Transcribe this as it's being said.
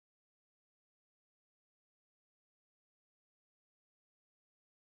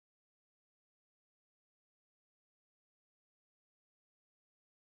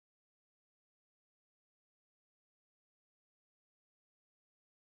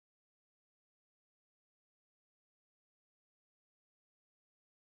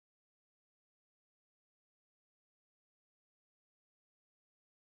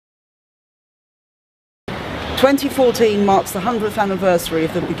2014 marks the 100th anniversary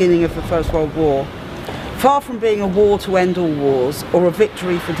of the beginning of the First World War. Far from being a war to end all wars or a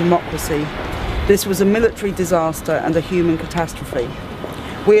victory for democracy, this was a military disaster and a human catastrophe.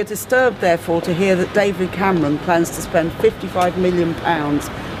 We are disturbed, therefore, to hear that David Cameron plans to spend £55 million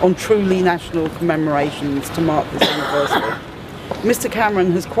on truly national commemorations to mark this anniversary. Mr.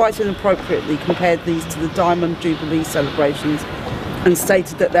 Cameron has quite inappropriately compared these to the Diamond Jubilee celebrations and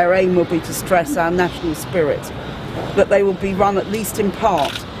stated that their aim will be to stress our national spirit, that they will be run at least in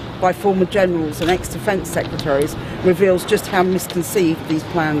part by former generals and ex-defence secretaries reveals just how misconceived these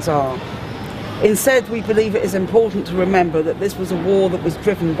plans are. Instead, we believe it is important to remember that this was a war that was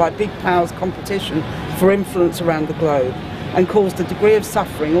driven by big powers' competition for influence around the globe and caused a degree of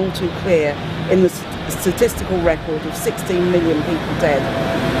suffering all too clear in the statistical record of 16 million people dead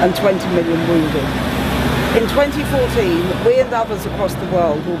and 20 million wounded. In 2014, we and others across the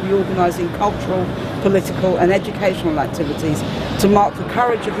world will be organising cultural, political and educational activities to mark the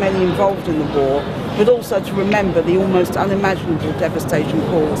courage of many involved in the war, but also to remember the almost unimaginable devastation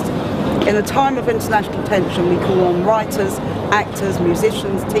caused. In a time of international tension, we call on writers, actors,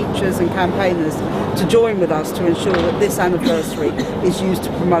 musicians, teachers and campaigners to join with us to ensure that this anniversary is used to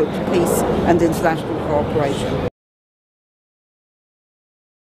promote peace and international cooperation.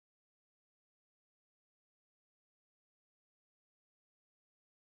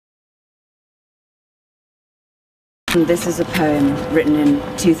 This is a poem written in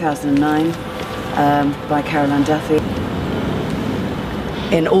 2009 by Carol Ann Duffy.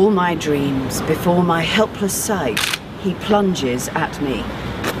 In all my dreams, before my helpless sight, he plunges at me,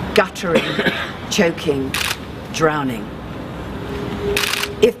 guttering, choking, drowning.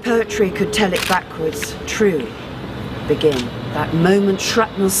 If poetry could tell it backwards, true, begin. That moment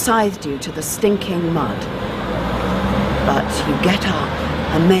shrapnel scythed you to the stinking mud. But you get up,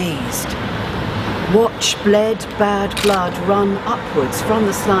 amazed. Watch bled bad blood run upwards from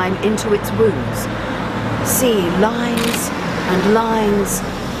the slime into its wounds. See lines and lines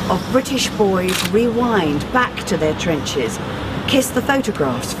of British boys rewind back to their trenches, kiss the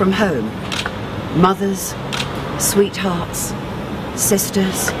photographs from home. Mothers, sweethearts,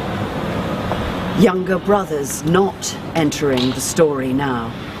 sisters, younger brothers not entering the story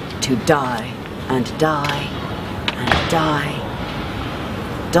now, to die and die and die.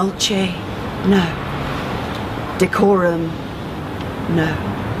 Dolce, no. Decorum, no.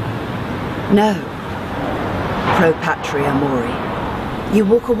 No. Pro patria mori. You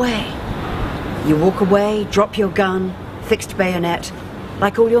walk away. You walk away, drop your gun, fixed bayonet,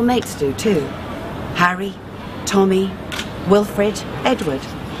 like all your mates do too. Harry, Tommy, Wilfred, Edward,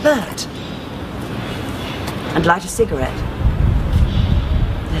 Bert. And light a cigarette.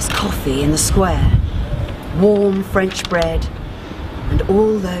 There's coffee in the square, warm French bread, and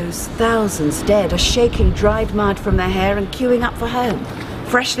all those thousands dead are shaking dried mud from their hair and queuing up for home,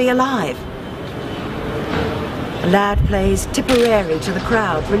 freshly alive. A lad plays Tipperary to the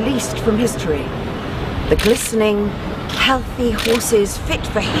crowd, released from history. The glistening, healthy horses fit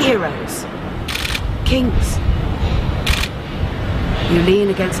for heroes, kings. You lean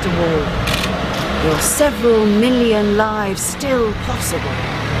against a wall, your several million lives still possible,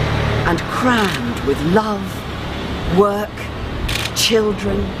 and crammed with love, work,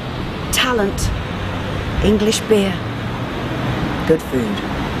 children, talent, English beer, good food.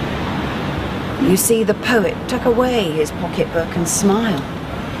 You see the poet tuck away his pocketbook and smile.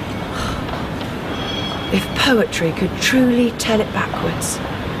 If poetry could truly tell it backwards,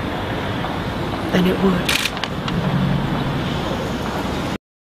 then it would.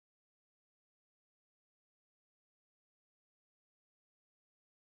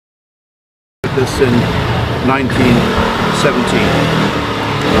 This in 1917,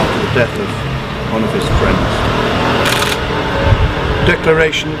 after the death of one of his friends.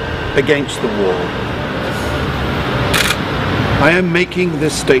 Declaration against the war. I am making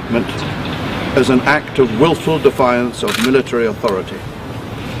this statement as an act of willful defiance of military authority,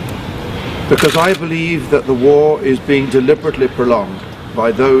 because I believe that the war is being deliberately prolonged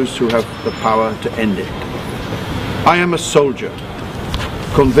by those who have the power to end it. I am a soldier,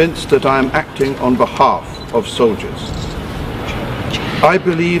 convinced that I am acting on behalf of soldiers. I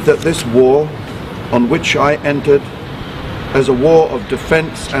believe that this war, on which I entered as a war of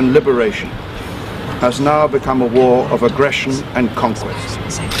defense and liberation, has now become a war of aggression and conquest.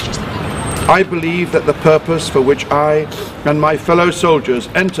 I believe that the purpose for which I and my fellow soldiers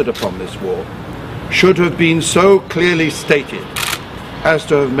entered upon this war should have been so clearly stated as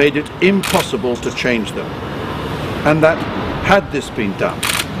to have made it impossible to change them, and that, had this been done,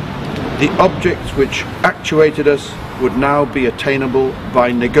 the objects which actuated us would now be attainable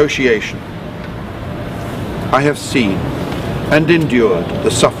by negotiation. I have seen and endured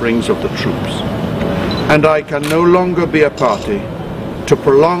the sufferings of the troops, and I can no longer be a party to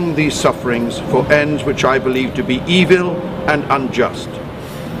prolong these sufferings for ends which I believe to be evil and unjust.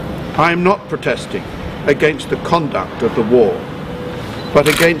 I am not protesting against the conduct of the war, but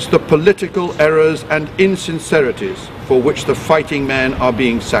against the political errors and insincerities for which the fighting men are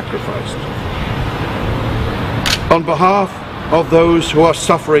being sacrificed. On behalf of those who are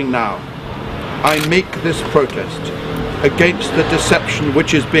suffering now, I make this protest against the deception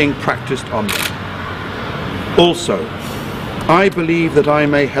which is being practiced on them. Also, I believe that I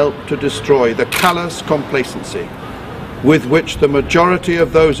may help to destroy the callous complacency with which the majority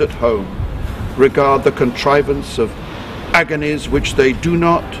of those at home regard the contrivance of agonies which they do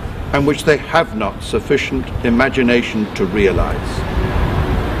not and which they have not sufficient imagination to realize.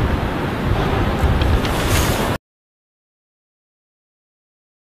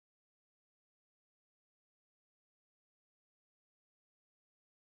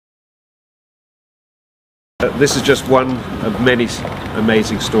 This is just one of many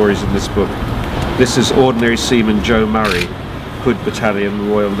amazing stories in this book. This is Ordinary Seaman Joe Murray, Hood Battalion,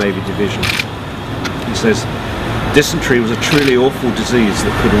 Royal Navy Division. He says, "Dysentery was a truly awful disease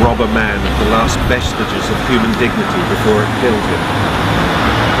that could rob a man of the last vestiges of human dignity before it killed him.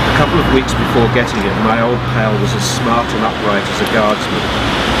 A couple of weeks before getting it, my old pal was as smart and upright as a guardsman.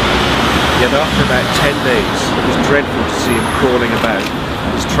 Yet after about 10 days, it was dreadful to see him crawling about,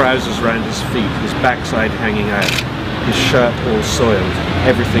 his trousers round his feet, his backside hanging out, his shirt all soiled.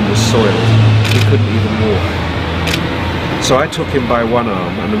 Everything was soiled. He couldn't even walk. So I took him by one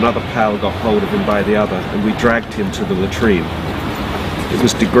arm and another pal got hold of him by the other, and we dragged him to the latrine. It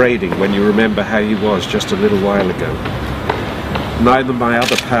was degrading when you remember how he was just a little while ago. Neither my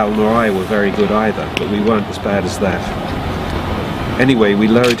other pal nor I were very good either, but we weren't as bad as that. Anyway, we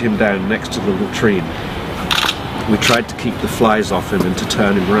lowered him down next to the latrine. We tried to keep the flies off him and to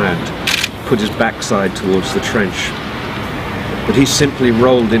turn him round, put his backside towards the trench. But he simply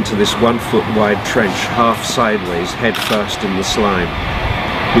rolled into this 1 foot wide trench, half sideways, head first in the slime.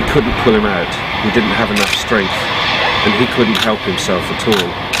 We couldn't pull him out. We didn't have enough strength, and he couldn't help himself at all.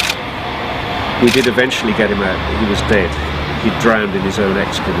 We did eventually get him out, but he was dead. He'd drowned in his own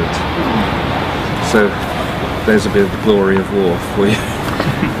excrement. So there's a bit of the glory of war for you."